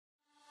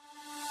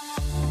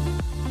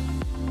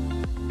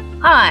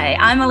Hi,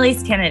 I'm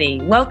Elise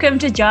Kennedy. Welcome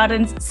to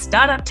Jarden's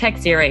Startup Tech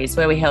Series,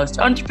 where we host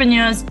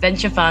entrepreneurs,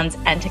 venture funds,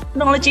 and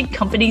technology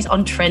companies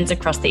on trends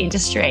across the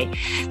industry.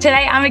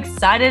 Today, I'm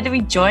excited to be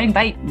joined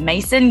by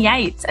Mason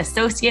Yates,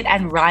 Associate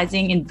and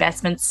Rising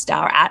Investment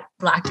Star at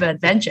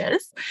Blackbird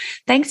Ventures.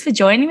 Thanks for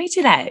joining me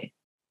today.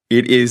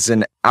 It is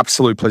an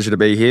absolute pleasure to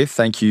be here.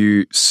 Thank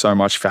you so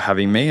much for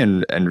having me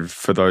and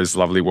for those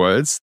lovely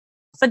words.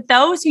 For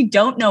those who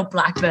don't know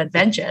Blackbird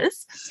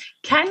Ventures,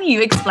 can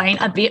you explain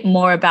a bit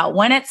more about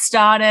when it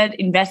started,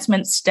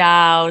 investment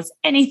styles,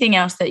 anything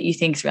else that you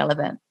think is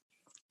relevant?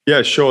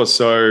 Yeah, sure.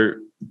 So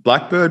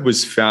Blackbird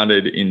was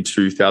founded in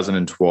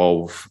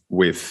 2012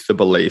 with the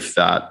belief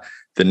that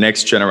the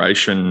next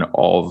generation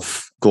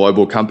of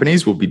global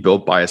companies will be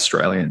built by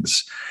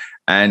Australians.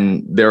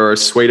 And there are a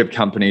suite of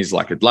companies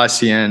like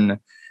Australasian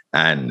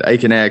and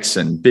Aconex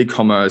and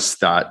BigCommerce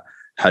that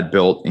had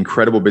built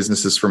incredible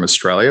businesses from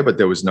Australia, but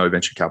there was no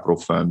venture capital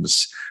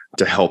firms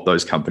to help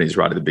those companies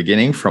right at the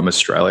beginning from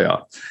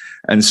Australia.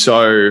 And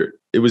so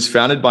it was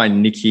founded by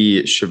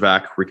Nikki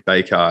Shivak, Rick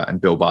Baker, and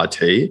Bill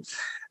Barty.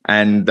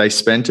 And they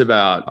spent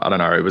about,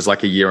 it was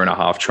like a year and a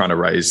half trying to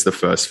raise the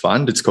first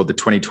fund. It's called the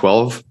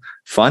 2012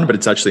 fund, but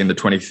it's actually in the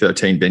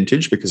 2013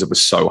 vintage because it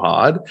was so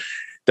hard.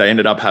 They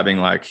ended up having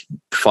like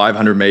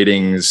 500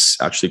 meetings,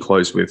 actually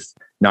closed with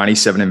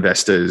 97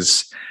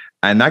 investors.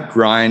 And that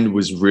grind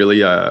was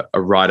really a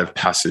rite of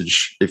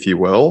passage, if you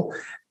will.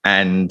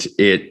 And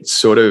it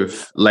sort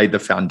of laid the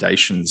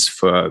foundations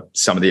for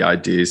some of the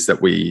ideas that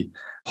we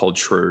hold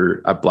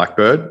true at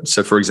Blackbird.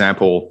 So, for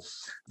example,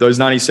 those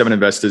 97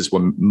 investors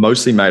were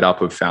mostly made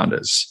up of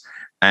founders.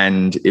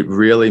 And it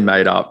really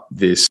made up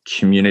this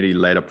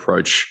community-led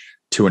approach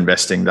to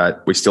investing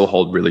that we still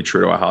hold really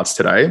true to our hearts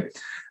today.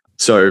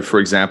 So, for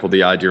example,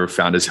 the idea of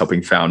founders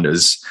helping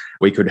founders,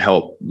 we could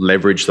help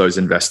leverage those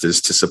investors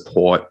to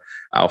support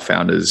our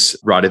founders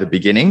right at the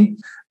beginning.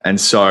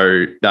 And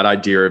so that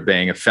idea of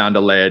being a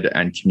founder-led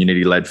and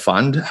community-led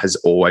fund has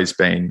always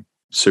been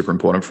super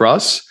important for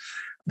us.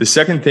 The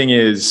second thing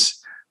is,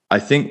 I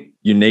think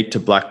unique to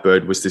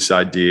Blackbird was this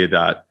idea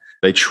that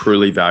they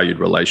truly valued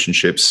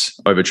relationships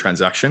over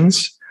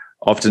transactions.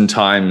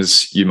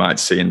 Oftentimes, you might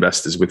see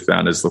investors with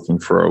founders looking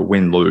for a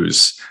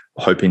win-lose,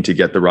 hoping to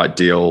get the right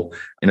deal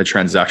in a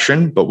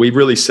transaction. But we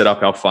really set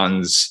up our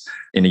funds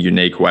in a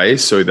unique way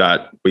so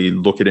that we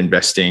look at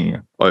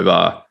investing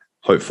over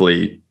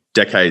hopefully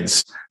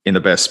decades in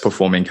the best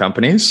performing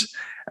companies.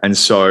 And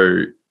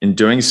so in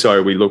doing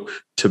so, we look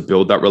to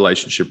build that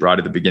relationship right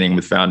at the beginning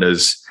with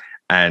founders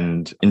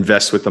and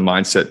invest with the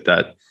mindset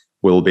that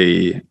we'll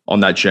be on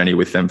that journey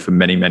with them for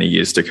many, many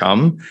years to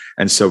come.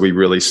 And so we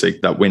really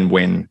seek that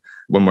win-win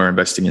when we're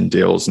investing in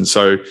deals. And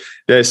so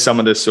there's some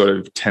of the sort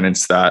of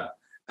tenets that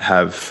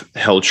have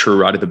held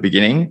true right at the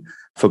beginning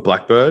for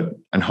Blackbird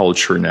and hold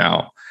true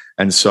now.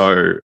 And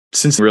so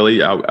since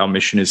really our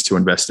mission is to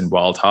invest in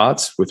wild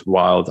hearts with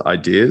wild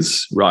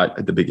ideas right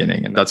at the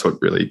beginning. And that's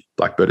what really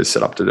Blackbird is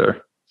set up to do.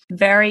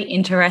 Very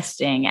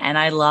interesting. And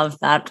I love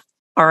that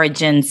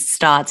origin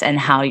starts and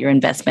how your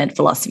investment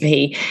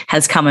philosophy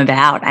has come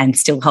about and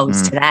still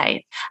holds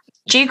today.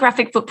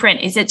 Geographic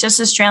footprint, is it just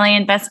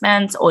Australian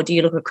investments or do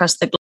you look across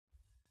the globe?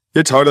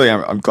 Yeah, totally.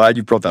 I'm glad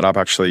you brought that up,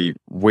 actually.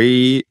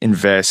 We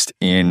invest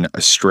in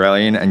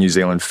Australian and New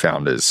Zealand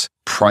founders.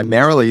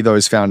 Primarily,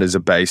 those founders are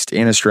based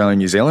in Australia and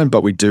New Zealand,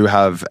 but we do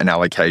have an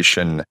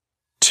allocation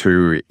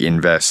to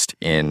invest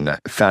in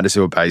founders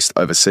who are based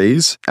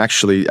overseas.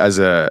 Actually, as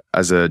a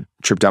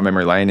trip down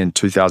memory lane in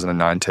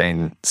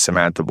 2019,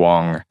 Samantha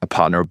Wong, a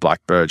partner of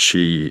Blackbird,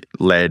 she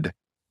led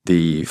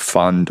the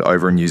fund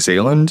over in New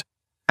Zealand.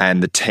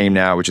 And the team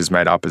now, which is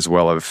made up as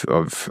well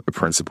of a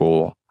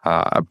principal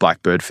at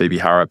Blackbird, Phoebe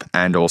Harrop,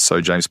 and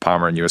also James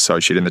Palmer, a new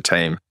associate in the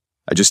team,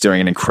 are just doing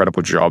an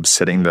incredible job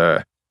setting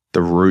the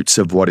roots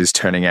of what is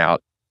turning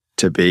out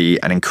to be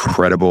an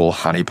incredible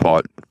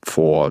honeypot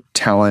for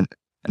talent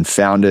and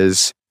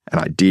founders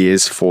and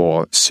ideas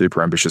for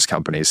super ambitious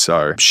companies.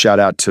 So shout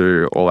out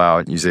to all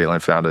our New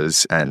Zealand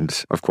founders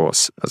and, of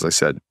course, as I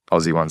said,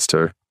 Aussie ones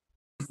too.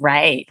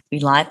 Great. We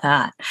like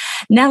that.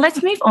 Now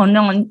let's move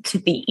on to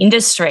the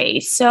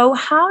industry. So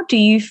how do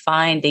you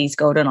find these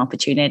golden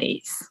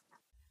opportunities?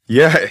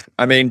 Yeah,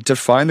 I mean, to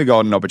find the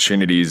golden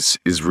opportunities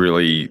is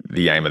really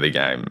the aim of the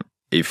game.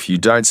 If you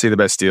don't see the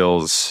best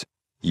deals,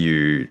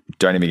 you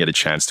don't even get a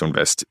chance to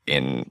invest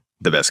in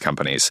the best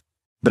companies.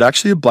 But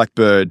actually at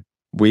Blackbird,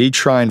 we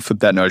try and flip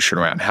that notion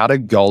around. How do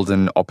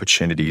golden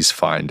opportunities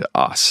find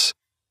us?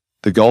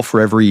 The goal for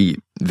every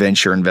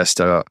venture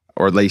investor,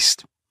 or at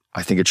least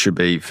I think it should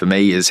be for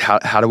me, is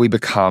how do we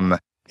become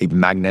a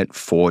magnet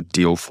for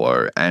deal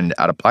flow? And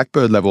at a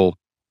Blackbird level,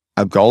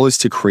 our goal is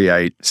to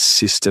create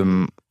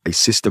a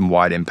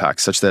system-wide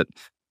impact such that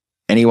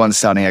anyone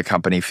starting a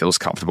company feels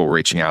comfortable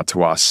reaching out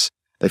to us.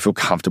 They feel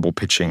comfortable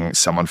pitching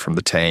someone from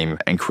the team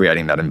and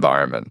creating that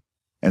environment.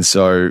 And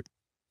so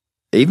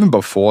even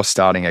before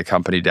starting a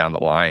company down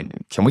the line,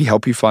 can we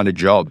help you find a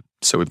job?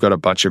 So we've got a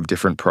bunch of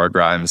different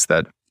programs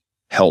that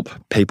help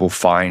people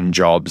find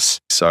jobs.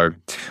 So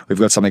we've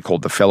got something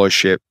called the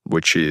Fellowship,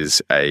 which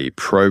is a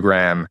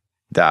program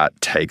that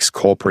takes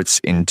corporates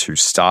into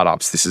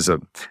startups. This is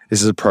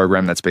a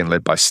program that's been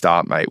led by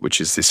StartMate, which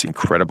is this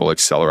incredible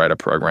accelerator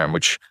program,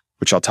 which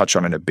I'll touch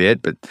on in a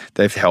bit, but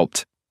they've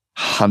helped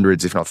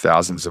hundreds, if not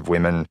thousands of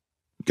women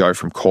go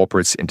from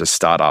corporates into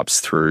startups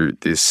through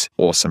this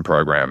awesome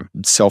program.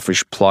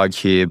 Selfish plug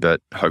here,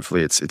 but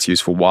hopefully it's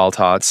useful. Wild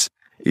Hearts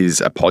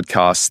is a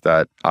podcast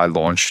that I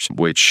launched,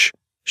 which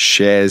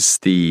shares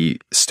the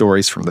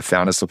stories from the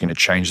founders looking to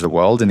change the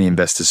world and the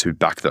investors who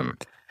back them.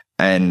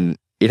 And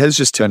it has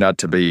just turned out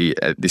to be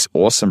this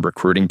awesome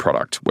recruiting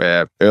product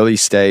where early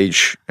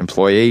stage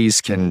employees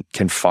can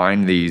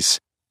find these,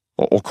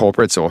 or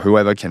corporates or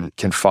whoever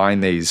can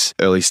find these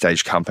early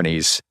stage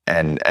companies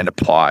and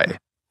apply.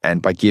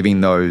 And by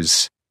giving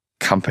those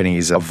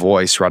companies a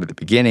voice right at the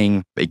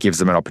beginning, it gives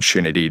them an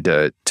opportunity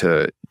to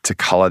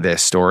color their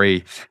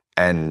story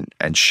and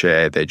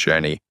share their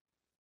journey.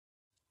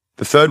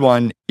 The third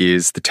one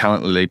is the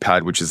Talent Lily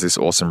Pad, which is this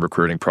awesome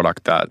recruiting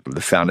product that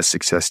the founder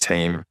success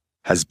team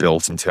has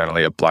built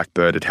internally at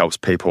Blackbird. It helps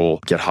people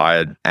get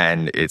hired,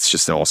 and it's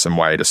just an awesome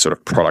way to sort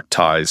of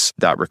productize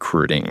that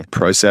recruiting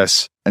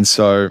process. And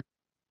so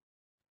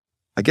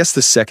I guess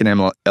the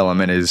second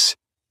element is,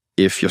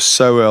 if you're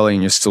so early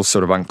and you're still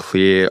sort of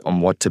unclear on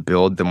what to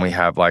build, then we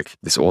have like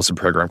this awesome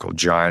program called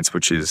Giants,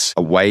 which is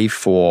a way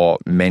for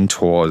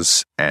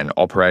mentors and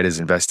operators,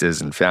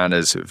 investors and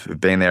founders who've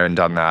been there and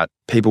done that,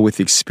 people with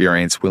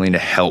experience willing to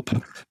help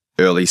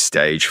early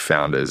stage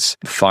founders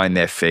find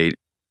their feet.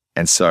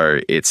 And so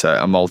it's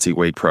a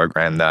multi-week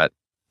program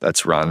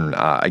that's run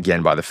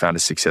again by the founder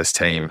success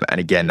team. And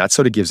again, that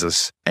sort of gives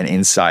us an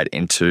insight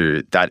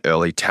into that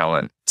early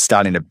talent,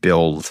 starting to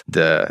build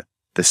the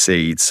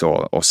seeds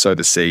or sow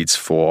the seeds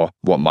for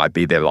what might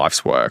be their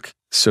life's work.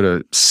 Sort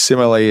of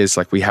similarly is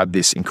like we have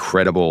this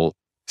incredible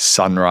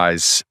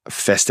sunrise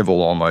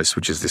festival almost,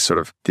 which is this sort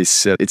of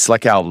it's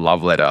like our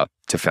love letter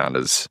to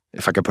founders,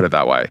 if I could put it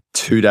that way.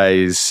 2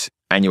 days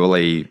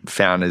annually,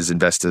 founders,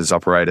 investors,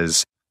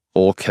 operators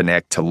all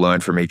connect to learn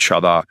from each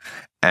other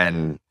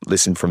and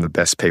listen from the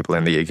best people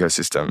in the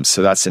ecosystem.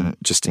 So that's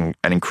just an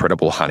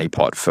incredible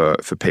honeypot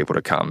for people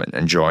to come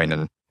and join.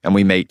 And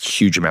we meet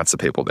huge amounts of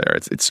people there.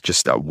 It's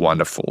just a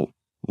wonderful,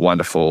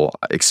 wonderful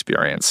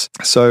experience.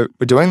 So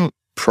we're doing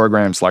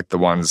programs like the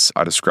ones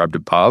I described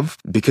above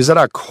because at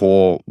our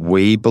core,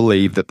 we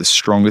believe that the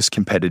strongest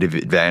competitive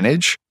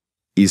advantage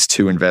is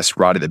to invest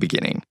right at the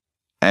beginning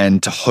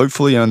and to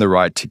hopefully earn the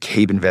right to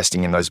keep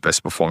investing in those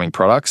best performing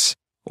products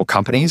or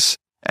companies.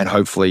 And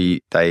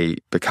hopefully they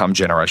become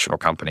generational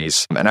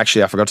companies. And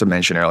actually, I forgot to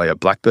mention earlier,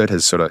 Blackbird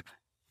has sort of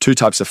two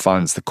types of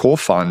funds. The core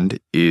fund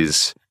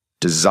is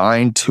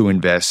designed to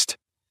invest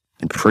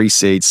in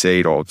pre-seed,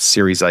 seed, or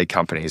Series A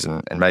companies,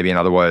 and maybe in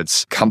other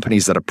words,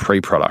 companies that are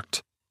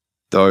pre-product.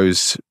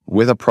 Those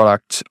with a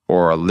product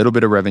or a little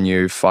bit of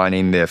revenue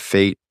finding their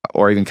feet,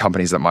 or even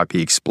companies that might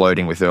be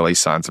exploding with early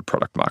signs of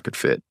product market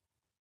fit.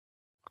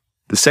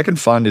 The second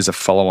fund is a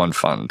follow-on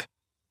fund.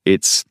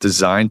 It's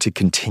designed to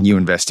continue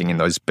investing in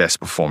those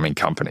best performing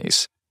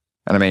companies.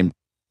 And I mean,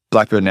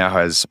 Blackbird now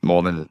has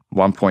more than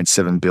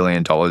 $1.7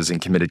 billion in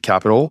committed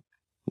capital,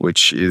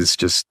 which is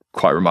just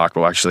quite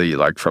remarkable, actually,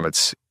 like from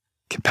its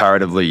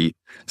comparatively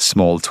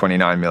small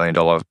 $29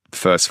 million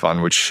first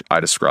fund, which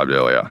I described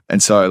earlier.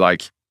 And so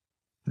like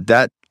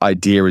that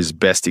idea is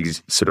best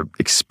sort of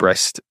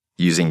expressed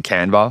using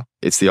Canva.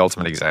 It's the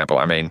ultimate example.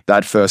 I mean,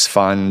 that first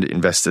fund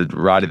invested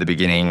right at the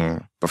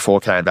beginning before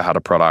Canva had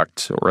a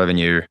product or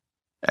revenue,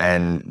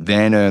 and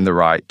then earned the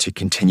right to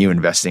continue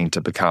investing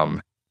to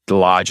become the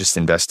largest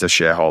investor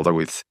shareholder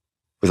with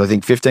I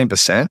think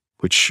 15%,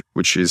 which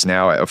is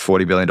now a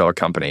 $40 billion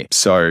company.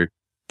 So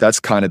that's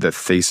kind of the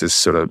thesis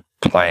sort of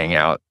playing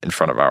out in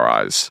front of our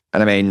eyes.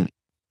 And I mean,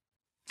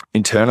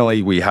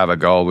 internally, we have a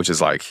goal, which is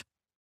like,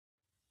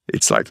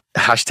 it's like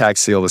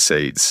 #seal the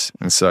seeds.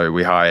 And so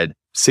we hired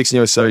 6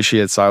 new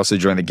associates. I also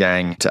joined the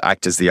gang to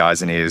act as the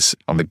eyes and ears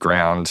on the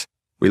ground.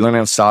 We learned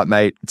on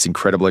StartMate. It's an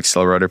incredible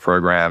accelerator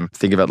program.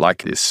 Think of it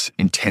like this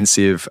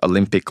intensive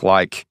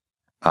Olympic-like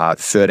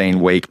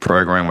 13-week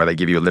program where they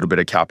give you a little bit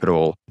of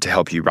capital to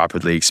help you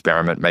rapidly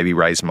experiment, maybe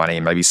raise money,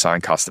 maybe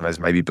sign customers,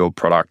 maybe build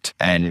product.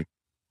 And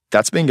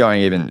that's been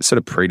going even sort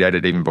of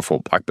predated even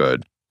before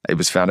Blackbird. It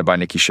was founded by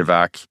Nikki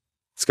Shavak.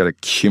 It's got a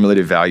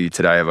cumulative value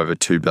today of over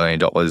 $2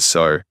 billion.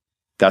 So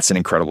that's an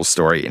incredible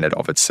story in and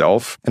of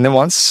itself. And then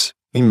once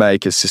we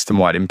make a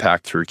system-wide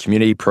impact through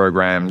community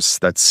programs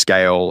that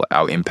scale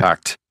our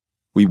impact,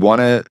 we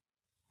want to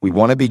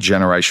be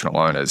generational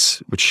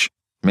owners, which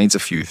means a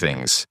few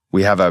things.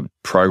 We have a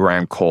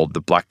program called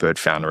the Blackbird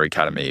Founder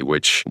Academy,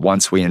 which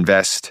once we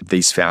invest,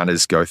 these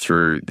founders go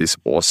through this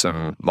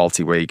awesome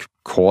multi-week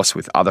course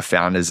with other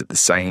founders at the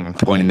same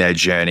point in their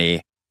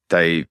journey.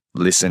 They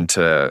listen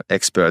to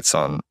experts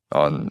on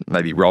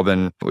maybe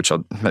Robin, which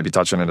I'll maybe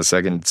touch on in a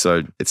second.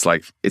 So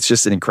it's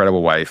just an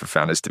incredible way for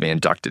founders to be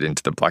inducted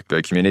into the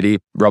Blackbird community.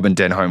 Robin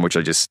Denholm, which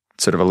I just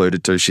sort of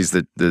alluded to, she's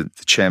the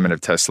chairman of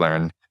Tesla.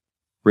 And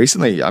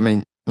recently, I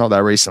mean, not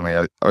that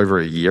recently, over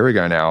a year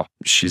ago now,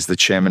 she's the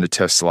chairman of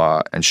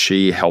Tesla, and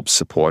she helps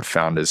support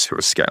founders who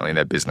are scaling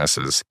their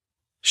businesses.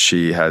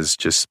 She has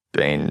just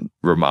been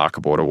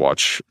remarkable to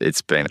watch.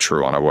 It's been a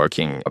true honor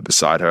working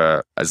beside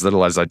her, as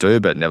little as I do,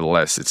 but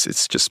nevertheless,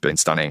 it's just been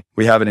stunning.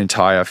 We have an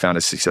entire founder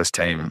success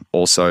team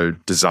also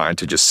designed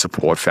to just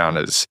support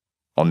founders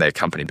on their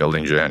company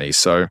building journey.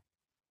 So,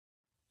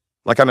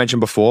 like I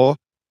mentioned before,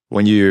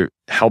 when you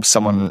help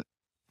someone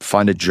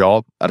find a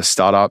job at a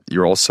startup,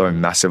 you're also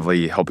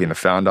massively helping the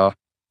founder.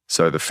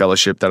 So the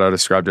fellowship that I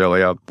described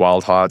earlier,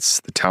 Wild Hearts,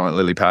 the Talent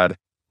Lily Pad,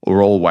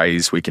 are all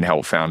ways we can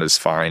help founders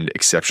find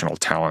exceptional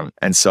talent.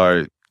 And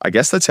so I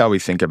guess that's how we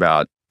think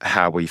about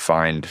how we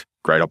find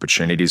great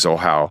opportunities, or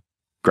how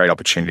great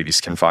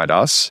opportunities can find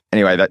us.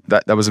 Anyway,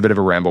 that was a bit of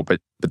a ramble, but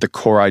the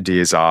core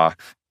ideas are: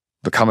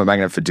 become a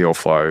magnet for deal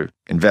flow,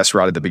 invest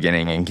right at the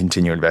beginning and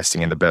continue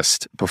investing in the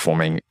best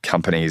performing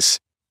companies,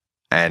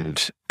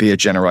 and be a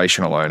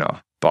generational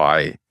owner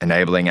by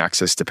enabling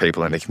access to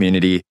people in the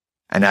community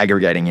and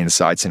aggregating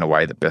insights in a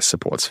way that best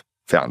supports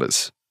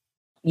founders.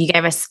 You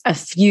gave us a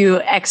few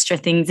extra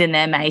things in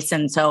there,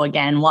 Mason. So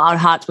again, Wild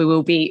Hearts, we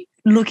will be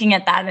looking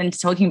at that and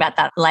talking about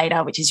that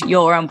later, which is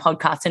your own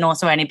podcast. And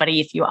also anybody,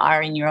 if you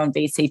are in your own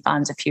VC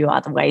funds, a few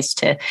other ways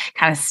to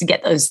kind of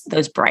get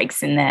those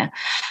breaks in there.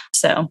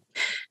 So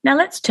now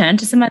let's turn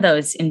to some of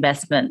those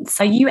investments.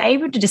 Are you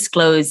able to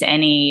disclose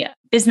any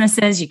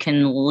businesses? You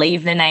can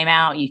leave the name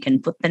out, you can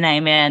put the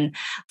name in,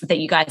 that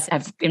you guys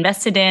have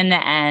invested in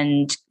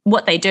and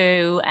what they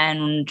do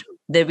and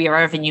the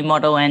revenue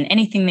model and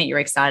anything that you're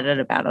excited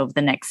about over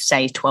the next,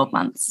 say, 12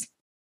 months?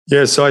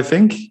 Yeah, so I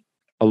think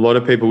a lot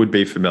of people would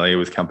be familiar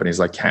with companies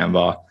like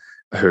Canva,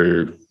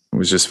 who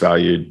was just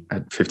valued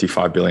at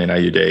 55 billion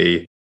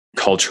AUD,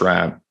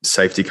 Culture,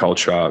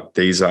 SafetyCulture.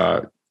 These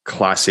are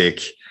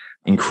classic,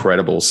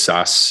 incredible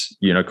SaaS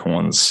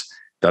unicorns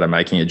that are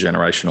making a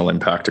generational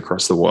impact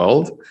across the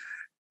world.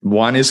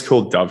 One is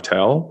called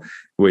Dovetail,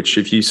 which,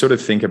 if you sort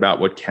of think about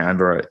what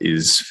Canva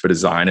is for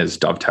designers,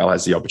 Dovetail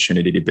has the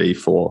opportunity to be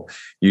for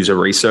user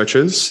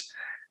researchers.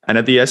 And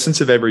at the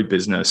essence of every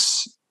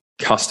business,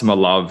 customer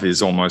love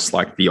is almost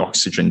like the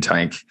oxygen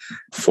tank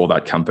for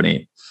that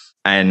company.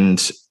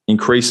 And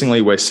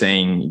increasingly, we're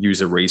seeing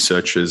user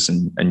researchers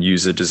and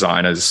user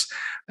designers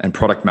and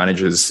product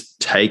managers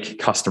take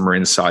customer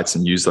insights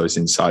and use those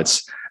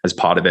insights as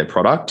part of their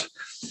product.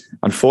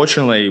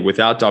 Unfortunately,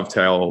 without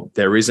Dovetail,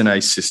 there isn't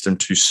a system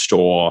to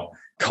store,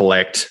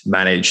 collect,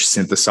 manage,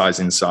 synthesize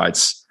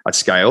insights at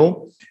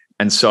scale.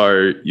 And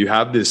so you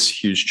have this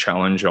huge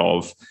challenge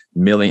of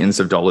millions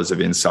of dollars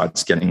of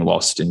insights getting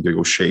lost in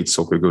Google Sheets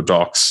or Google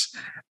Docs,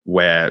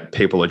 where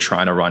people are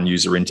trying to run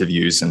user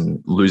interviews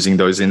and losing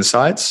those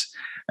insights.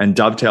 And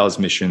Dovetail's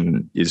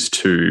mission is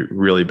to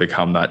really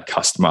become that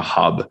customer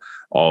hub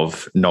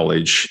of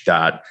knowledge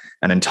that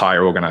an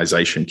entire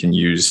organization can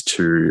use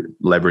to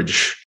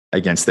leverage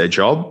against their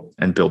job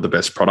and build the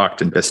best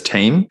product and best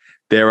team.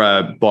 They're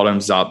a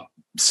bottoms-up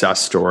SaaS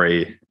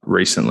story,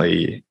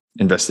 recently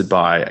invested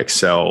by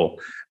Excel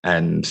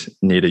and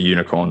near a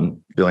unicorn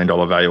 $1 billion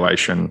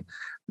valuation.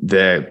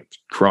 They're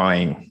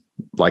growing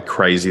like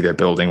crazy. They're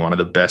building one of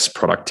the best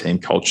product team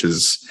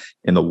cultures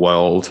in the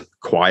world,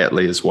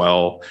 quietly as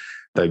well.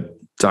 They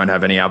don't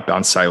have any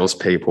outbound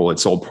salespeople.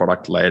 It's all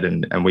product-led.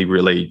 And we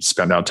really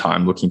spend our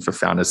time looking for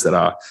founders that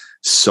are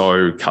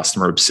so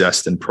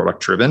customer-obsessed and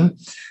product-driven,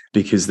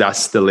 because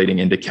that's the leading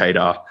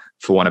indicator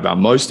for one of our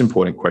most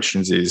important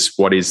questions is,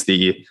 what is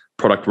the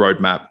product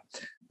roadmap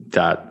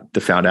that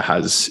the founder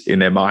has in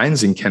their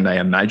minds, and can they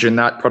imagine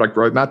that product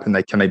roadmap,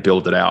 and can they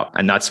build it out?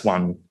 And that's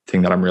one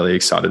thing that I'm really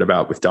excited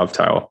about with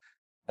Dovetail.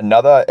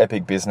 Another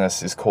epic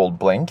business is called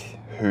Blink,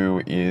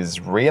 who is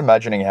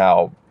reimagining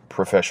how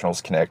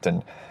professionals connect.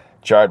 And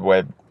Jared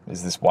Webb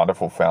is this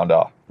wonderful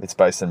founder. It's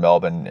based in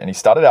Melbourne, and he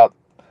started out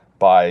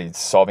by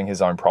solving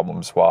his own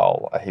problems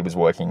while he was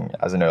working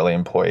as an early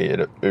employee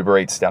at Uber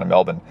Eats down in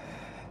Melbourne.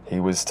 He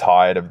was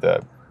tired of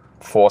the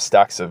 4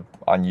 stacks of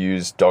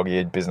unused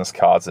dog-eared business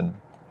cards and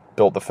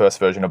built the first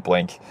version of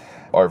Blink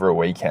over a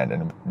weekend,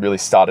 and really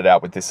started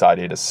out with this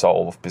idea to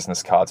solve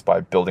business cards by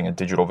building a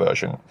digital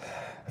version.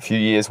 A few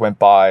years went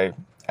by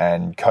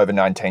and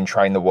COVID-19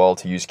 trained the world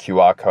to use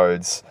QR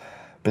codes.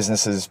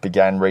 Businesses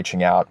began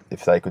reaching out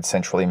if they could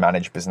centrally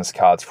manage business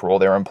cards for all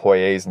their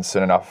employees, and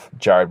soon enough,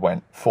 Jared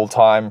went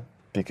full-time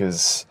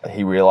because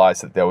he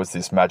realized that there was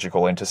this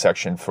magical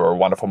intersection for a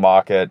wonderful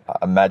market,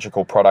 a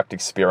magical product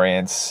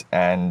experience,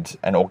 and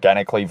an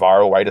organically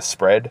viral way to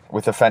spread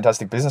with a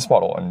fantastic business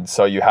model. And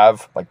so you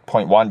have, like,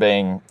 point one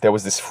being, there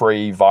was this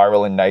free,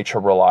 viral in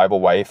nature, reliable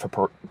way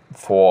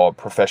for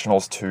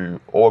professionals to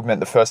augment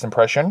the first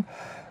impression,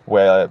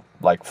 where,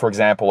 like, for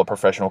example, a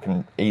professional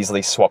can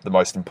easily swap the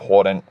most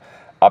important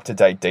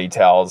up-to-date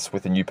details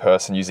with a new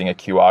person using a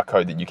QR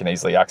code that you can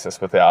easily access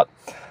without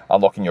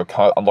unlocking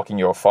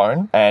your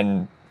phone.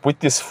 And with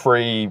this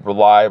free,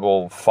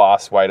 reliable,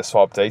 fast way to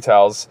swap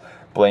details,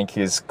 Blink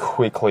is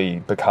quickly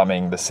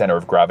becoming the center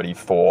of gravity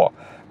for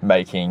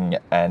making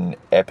an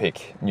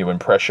epic new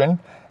impression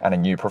and a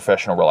new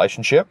professional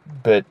relationship.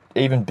 But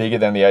even bigger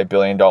than the $8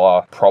 billion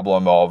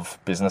problem of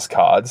business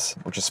cards,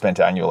 which is spent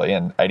annually,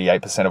 and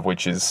 88% of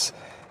which is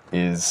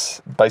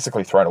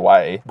basically thrown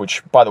away,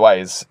 which, by the way,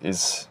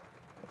 is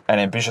an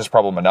ambitious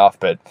problem enough,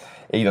 but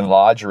even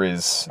larger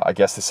is, I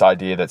guess, this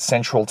idea that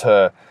central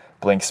to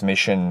Blink's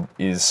mission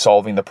is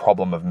solving the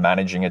problem of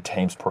managing a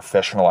team's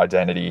professional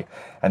identity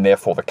and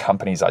therefore the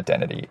company's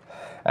identity.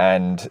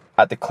 And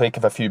at the click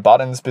of a few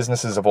buttons,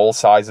 businesses of all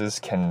sizes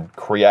can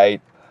create,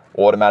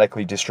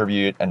 automatically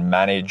distribute, and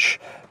manage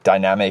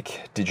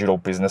dynamic digital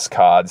business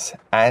cards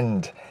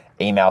and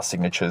email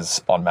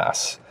signatures en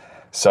masse.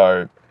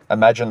 So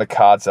imagine the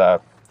cards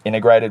are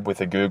integrated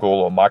with a Google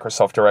or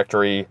Microsoft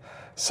directory,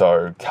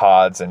 so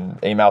cards and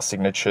email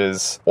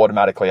signatures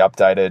automatically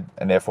updated,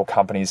 and therefore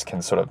companies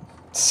can sort of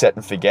set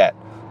and forget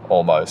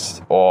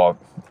almost. Or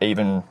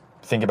even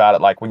think about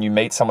it like when you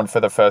meet someone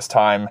for the first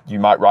time, you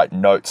might write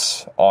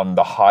notes on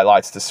the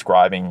highlights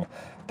describing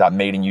that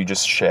meeting you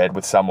just shared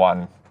with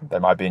someone. They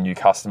might be a new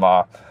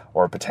customer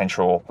or a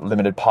potential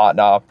limited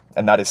partner,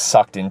 and that is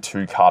sucked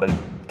into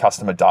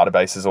customer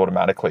databases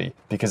automatically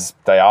because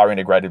they are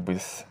integrated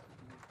with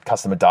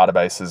customer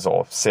databases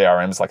or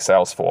CRMs like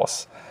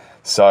Salesforce.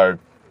 So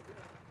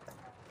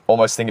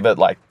almost think of it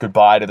like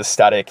goodbye to the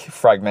static,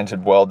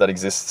 fragmented world that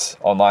exists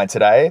online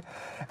today.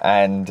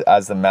 And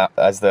as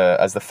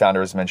the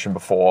founder has mentioned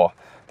before,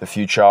 the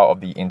future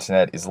of the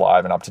internet is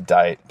live and up to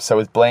date. So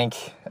with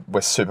Blink,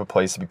 we're super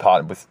pleased to be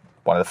partnered with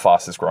one of the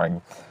fastest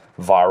growing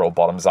viral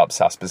bottoms-up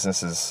SaaS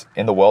businesses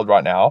in the world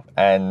right now.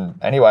 And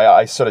anyway,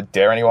 I sort of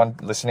dare anyone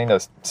listening to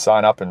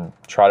sign up and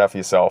try it out for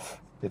yourself.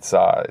 It's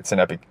an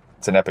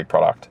epic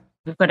product.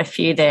 We've got a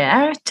few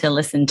there to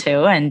listen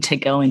to and to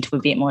go into a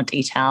bit more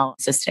detail,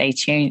 so stay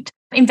tuned.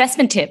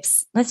 Investment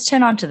tips. Let's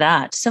turn on to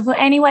that. So for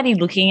anybody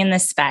looking in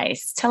this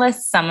space, tell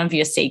us some of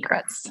your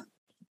secrets.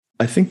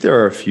 I think there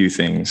are a few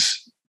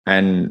things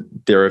and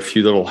there are a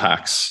few little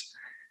hacks.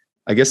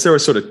 I guess there are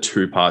sort of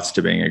two parts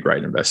to being a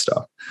great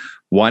investor.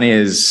 One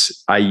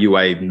is, are you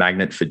a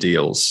magnet for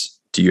deals?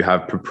 Do you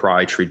have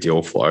proprietary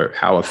deal flow?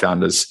 How are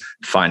founders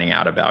finding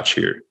out about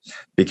you?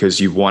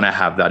 Because you want to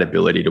have that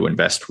ability to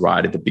invest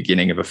right at the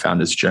beginning of a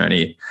founder's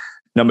journey.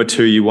 Number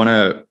two, you want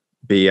to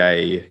be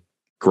a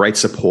great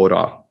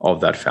supporter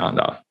of that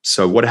founder.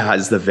 So what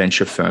has the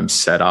venture firm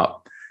set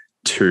up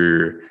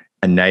to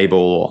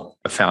enable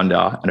a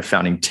founder and a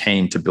founding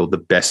team to build the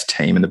best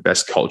team and the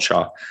best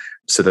culture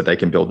so that they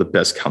can build the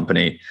best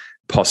company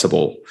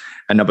possible?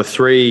 And number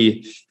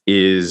three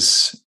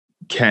is,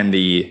 can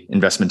the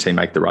investment team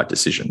make the right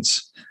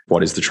decisions?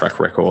 What is the track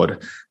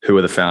record? Who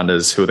are the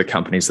founders? Who are the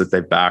companies that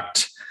they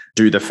backed?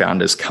 Do the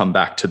founders come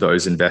back to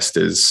those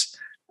investors,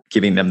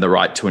 giving them the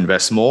right to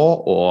invest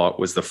more? Or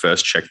was the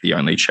first check the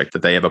only check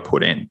that they ever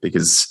put in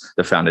because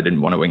the founder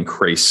didn't want to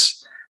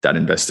increase that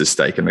investor's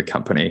stake in the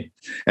company?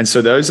 And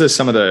so those are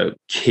some of the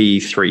key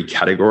three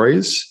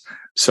categories.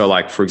 So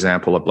like, for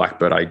example, at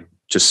Blackbird, I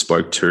just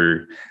spoke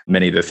to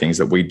many of the things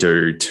that we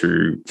do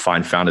to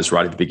find founders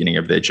right at the beginning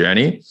of their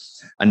journey.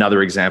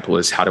 Another example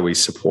is, how do we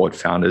support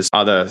founders?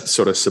 Other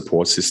sort of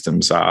support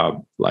systems are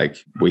like,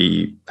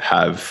 we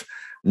have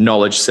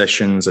knowledge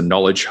sessions, a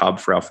knowledge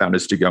hub for our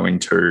founders to go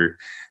into.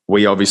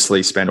 We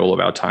obviously spend all of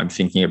our time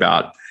thinking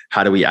about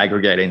how do we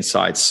aggregate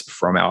insights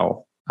from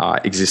our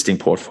existing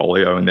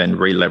portfolio and then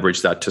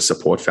re-leverage that to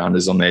support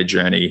founders on their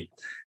journey.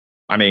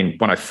 I mean,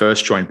 when I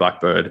first joined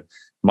Blackbird,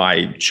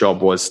 my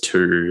job was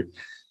to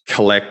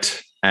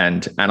collect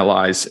and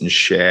analyze and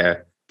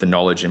share the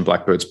knowledge in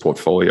Blackbird's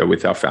portfolio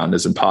with our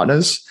founders and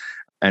partners.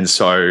 And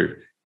so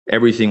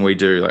everything we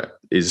do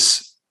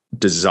is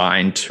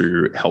designed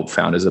to help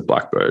founders at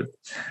Blackbird.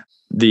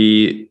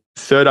 The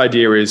third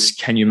idea is,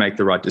 can you make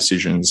the right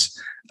decisions?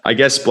 I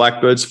guess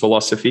Blackbird's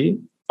philosophy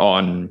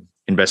on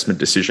investment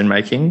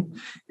decision-making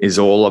is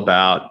all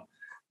about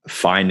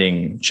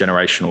finding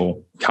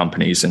generational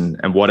companies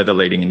and what are the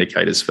leading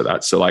indicators for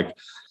that. So like,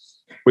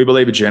 we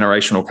believe a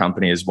generational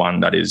company is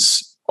one that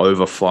is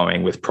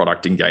overflowing with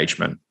product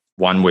engagement,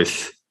 one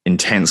with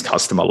intense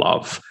customer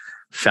love,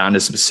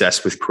 founders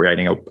obsessed with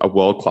creating a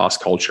world-class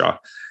culture,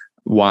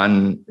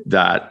 one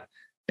that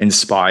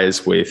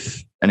inspires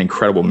with an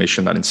incredible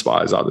mission that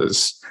inspires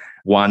others,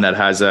 one that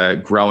has a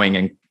growing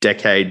and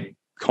decade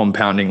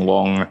compounding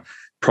long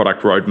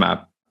product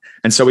roadmap.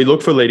 And so we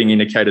look for leading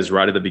indicators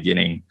right at the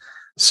beginning.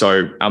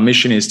 So our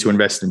mission is to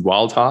invest in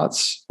wild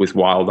hearts with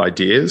wild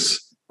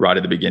ideas right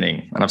at the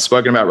beginning. And I've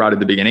spoken about right at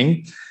the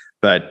beginning,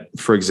 but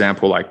for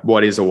example, like,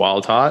 what is a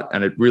wild heart?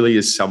 And it really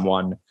is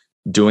someone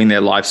doing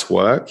their life's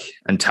work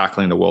and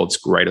tackling the world's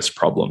greatest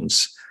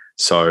problems.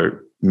 So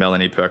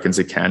Melanie Perkins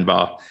at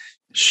Canva,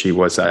 she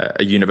was a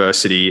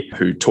university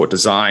who taught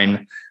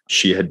design.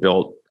 She had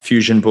built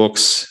Fusion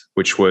Books,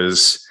 which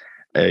was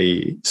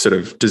a sort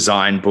of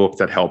design book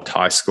that helped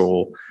high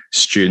school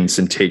students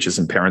and teachers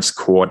and parents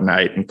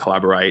coordinate and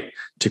collaborate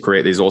to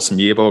create these awesome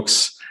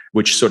yearbooks,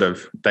 which sort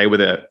of, they were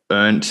the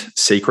earned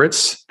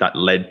secrets that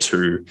led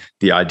to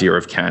the idea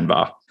of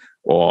Canva.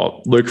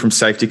 Or Luke from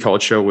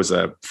SafetyCulture was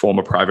a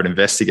former private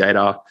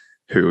investigator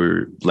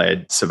who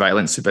led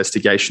surveillance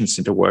investigations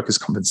into workers'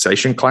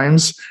 compensation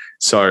claims.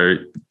 So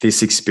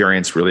this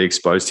experience really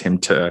exposed him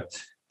to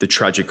the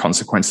tragic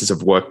consequences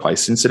of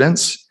workplace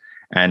incidents.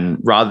 And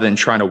rather than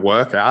trying to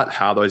work out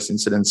how those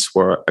incidents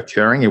were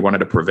occurring, he wanted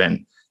to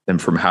prevent them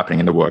from happening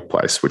in the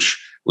workplace,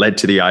 which led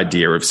to the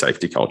idea of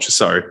SafetyCulture.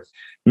 So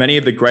many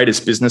of the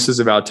greatest businesses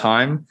of our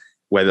time,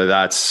 whether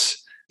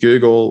that's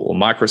Google or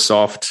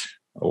Microsoft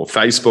or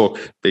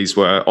Facebook, these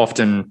were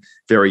often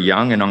very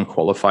young and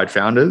unqualified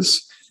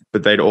founders,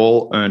 but they'd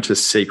all earned a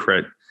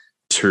secret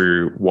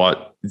to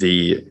what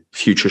the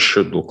future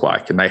should look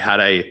like. And they had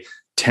a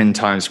 10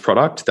 times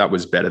product that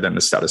was better than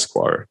the status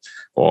quo,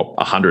 or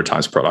 100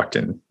 times product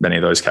in many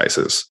of those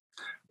cases.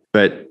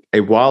 But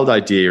a wild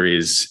idea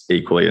is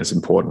equally as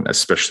important,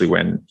 especially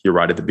when you're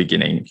right at the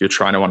beginning. You're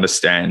trying to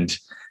understand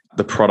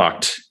the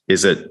product.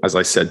 Is it, as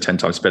I said, 10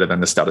 times better than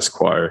the status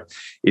quo?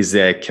 Is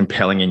there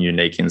compelling and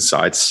unique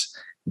insights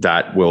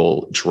that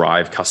will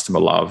drive customer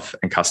love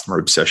and customer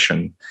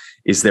obsession?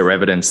 Is there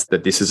evidence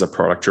that this is a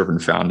product-driven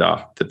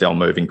founder that they'll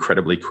move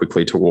incredibly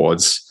quickly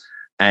towards?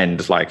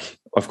 And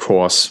of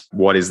course,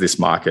 what is this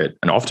market?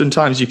 And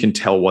oftentimes you can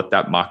tell what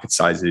that market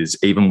size is,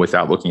 even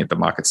without looking at the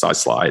market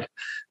size slide.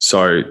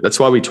 So that's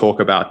why we talk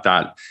about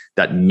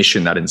that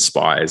mission that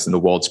inspires and the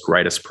world's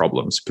greatest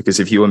problems. Because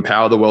if you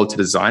empower the world to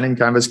design in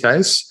Canva's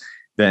case,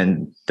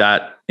 then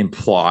that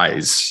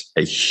implies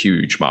a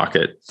huge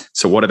market.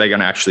 So what are they going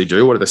to actually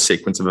do? What are the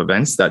sequence of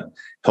events that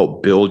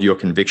help build your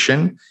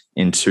conviction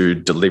into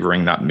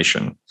delivering that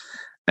mission?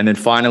 And then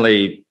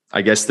finally,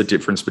 I guess the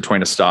difference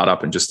between a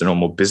startup and just a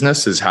normal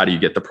business is how do you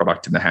get the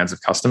product in the hands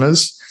of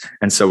customers?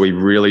 And so we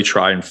really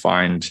try and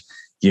find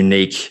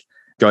unique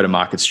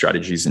go-to-market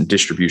strategies and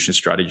distribution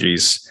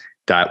strategies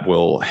that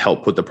will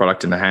help put the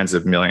product in the hands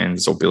of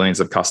millions or billions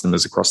of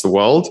customers across the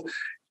world.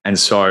 And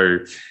so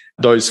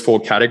those four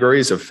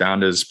categories of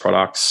founders,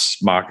 products,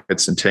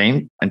 markets, and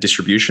team and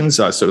distributions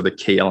are sort of the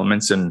key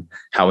elements in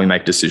how we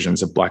make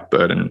decisions at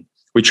Blackbird. And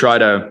we try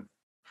to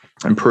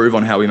improve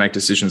on how we make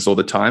decisions all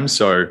the time.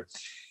 So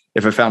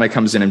if a founder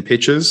comes in and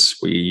pitches,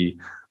 we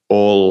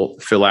all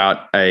fill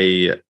out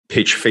a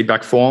pitch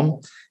feedback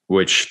form,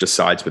 which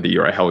decides whether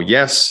you're a hell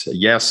yes,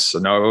 a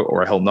no,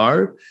 or a hell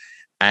no.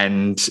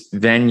 And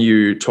then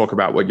you talk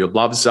about what your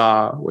loves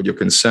are, what your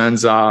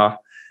concerns are,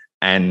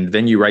 and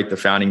then you rate the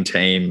founding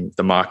team,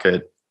 the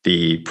market,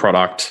 the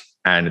product,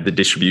 and the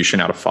distribution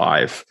out of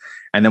 5.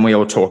 And then we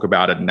all talk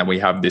about it. And then we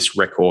have this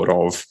record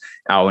of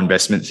our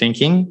investment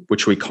thinking,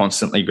 which we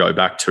constantly go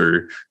back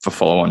to for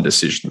follow-on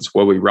decisions.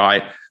 Were we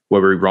right? Were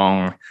we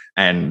wrong?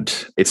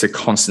 And it's a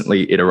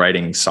constantly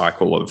iterating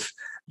cycle of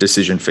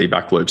decision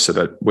feedback loops so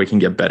that we can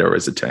get better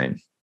as a team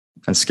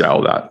and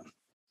scale that.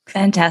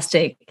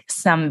 Fantastic.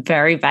 Some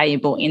very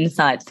valuable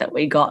insights that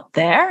we got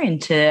there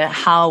into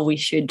how we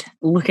should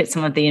look at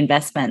some of the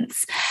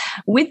investments.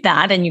 With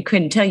that, and you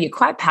couldn't tell you're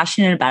quite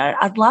passionate about it,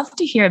 I'd love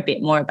to hear a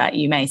bit more about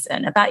you,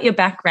 Mason, about your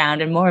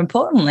background and more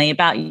importantly,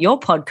 about your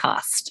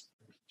podcast.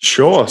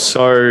 Sure.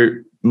 So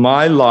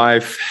my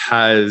life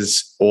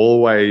has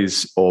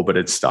always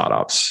orbited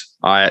startups.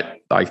 I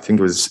think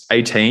it was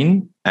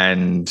 18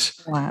 and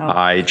wow.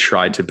 I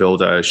tried to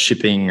build a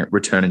shipping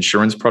return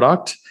insurance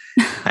product.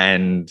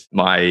 And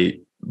my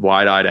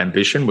wide-eyed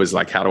ambition was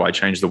how do I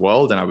change the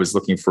world? And I was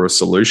looking for a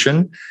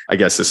solution, I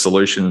guess a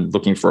solution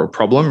looking for a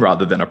problem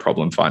rather than a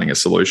problem finding a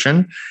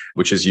solution,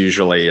 which is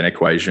usually an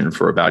equation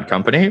for a bad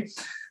company.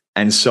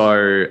 And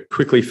so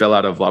quickly fell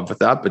out of love with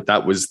that. But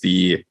that was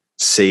the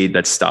seed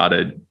that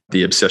started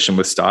the obsession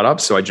with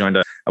startups. So I joined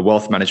a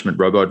wealth management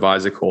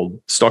robo-advisor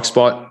called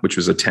StockSpot, which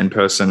was a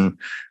 10-person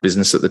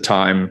business at the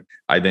time.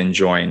 I then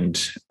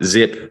joined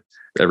Zip.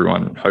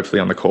 Everyone hopefully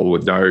on the call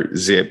would know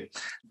Zip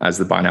as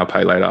the buy now,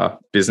 pay later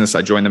business.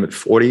 I joined them at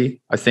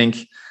 40, I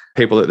think,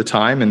 people at the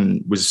time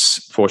and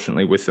was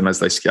fortunately with them as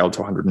they scaled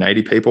to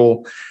 180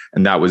 people.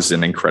 And that was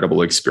an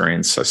incredible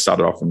experience. I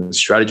started off in the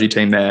strategy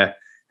team there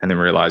and then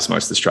realized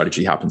most of the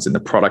strategy happens in the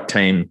product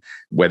team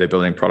where they're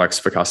building products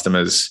for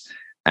customers.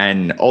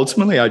 And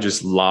ultimately, I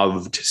just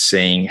loved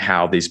seeing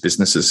how these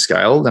businesses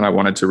scaled and I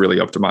wanted to really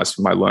optimize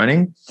for my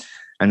learning.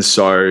 And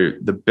so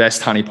the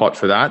best honeypot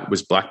for that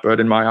was Blackbird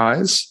in my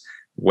eyes,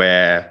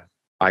 where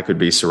I could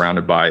be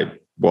surrounded by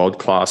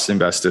world-class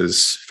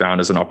investors,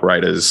 founders and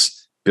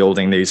operators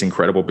building these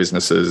incredible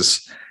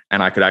businesses.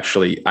 And I could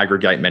actually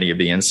aggregate many of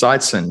the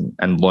insights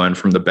and learn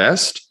from the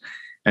best.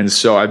 And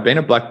so I've been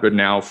at Blackbird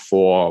now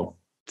for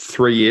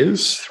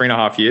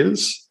 3.5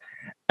 years.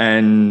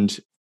 And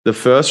the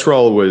first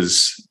role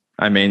was,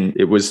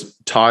 it was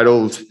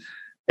titled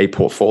a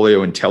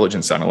portfolio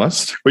intelligence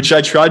analyst, which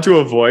I tried to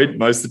avoid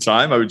most of the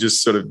time. I would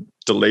just sort of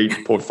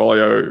delete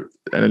portfolio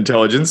and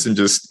intelligence and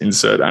just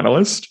insert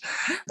analyst.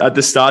 At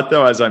the start,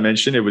 though, as I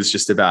mentioned, it was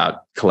just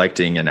about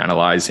collecting and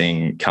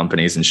analyzing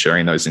companies and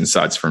sharing those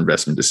insights for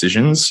investment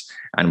decisions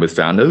and with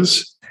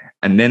founders.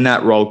 And then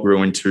that role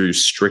grew into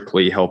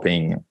strictly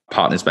helping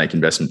partners make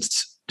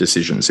investment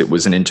decisions. It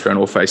was an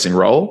internal facing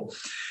role.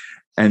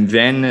 And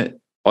then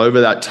over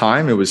that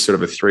time, it was sort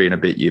of a 3 and a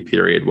bit year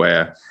period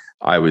where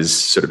I was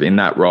sort of in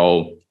that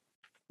role,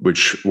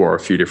 which wore a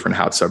few different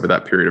hats over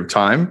that period of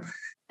time.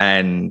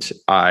 And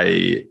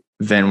I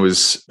then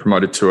was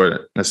promoted to an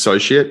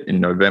associate in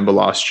November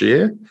last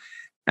year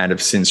and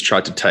have since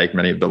tried to take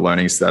many of the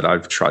learnings that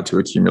I've tried to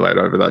accumulate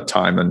over that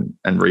time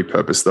and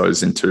repurpose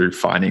those into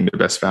finding the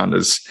best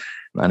founders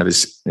and I've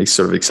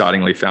sort of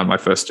excitingly found my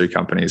first 2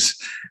 companies,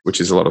 which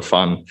is a lot of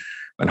fun.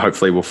 And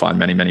hopefully we'll find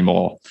many, many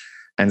more.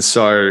 And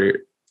so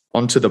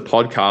onto the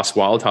podcast,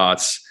 Wild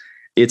Hearts.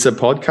 It's a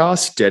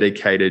podcast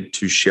dedicated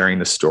to sharing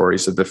the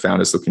stories of the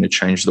founders looking to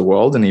change the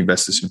world and the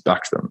investors who've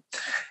backed them.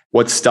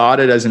 What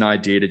started as an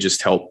idea to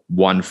just help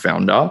one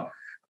founder,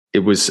 I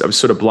was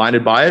sort of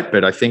blinded by it,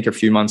 but I think a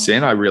few months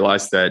in, I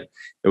realized that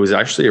it was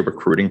actually a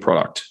recruiting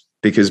product,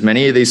 because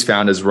many of these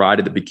founders right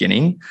at the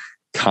beginning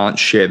can't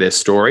share their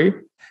story.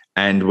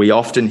 And we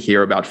often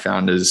hear about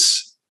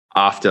founders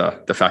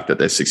after the fact that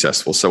they're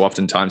successful. So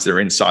oftentimes their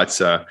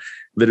insights are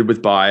littered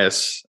with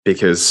bias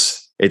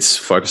because it's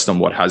focused on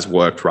what has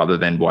worked rather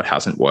than what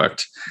hasn't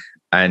worked.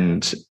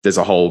 And there's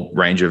a whole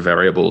range of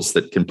variables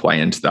that can play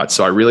into that.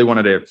 So I really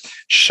wanted to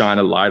shine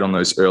a light on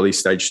those early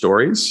stage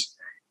stories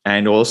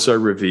and also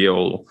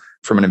reveal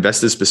from an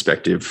investor's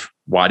perspective,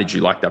 why did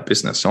you like that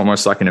business?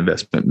 Almost like an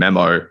investment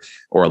memo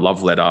or a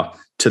love letter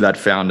to that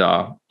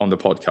founder on the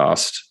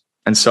podcast.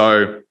 And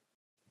so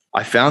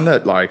I found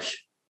that, like,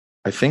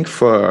 I think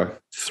for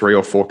 3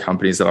 or 4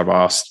 companies that I've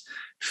asked,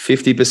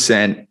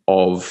 50%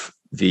 of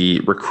the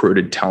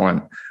recruited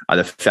talent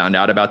either found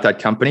out about that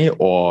company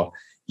or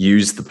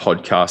used the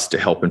podcast to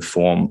help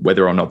inform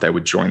whether or not they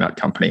would join that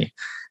company,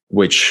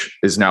 which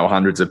is now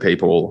hundreds of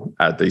people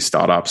at these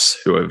startups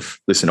who have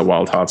listened to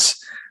Wild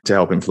Hearts to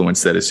help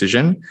influence their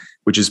decision,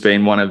 which has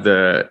been one of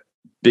the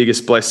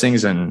biggest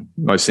blessings and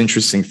most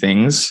interesting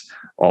things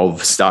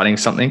of starting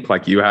something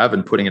like you have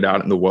and putting it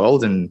out in the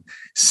world and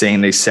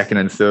seeing these second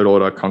and third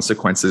order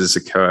consequences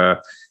occur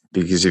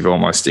because you've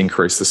almost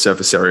increased the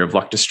surface area of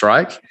luck to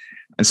strike.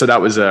 And so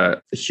that was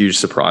a huge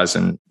surprise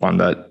and one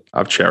that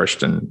I've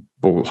cherished and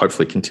will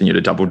hopefully continue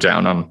to double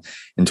down on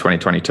in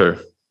 2022.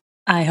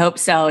 I hope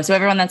so. So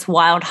everyone, that's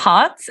Wild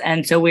Hearts.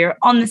 And so we're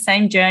on the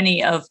same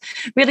journey of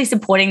really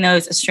supporting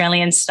those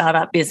Australian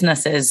startup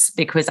businesses,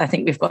 because I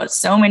think we've got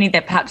so many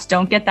that perhaps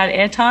don't get that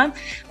airtime.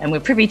 And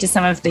we're privy to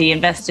some of the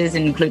investors,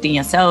 including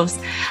yourselves,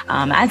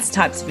 as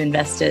types of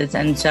investors.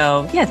 And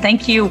so, yeah,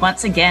 thank you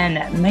once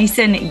again,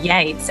 Mason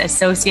Yates,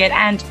 associate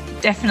and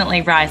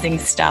definitely rising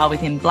star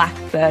within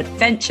Blackbird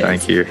Ventures.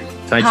 Thank you.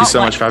 Thank you so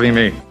much for having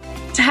me.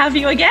 To have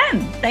you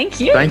again. Thank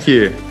you. Thank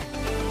you.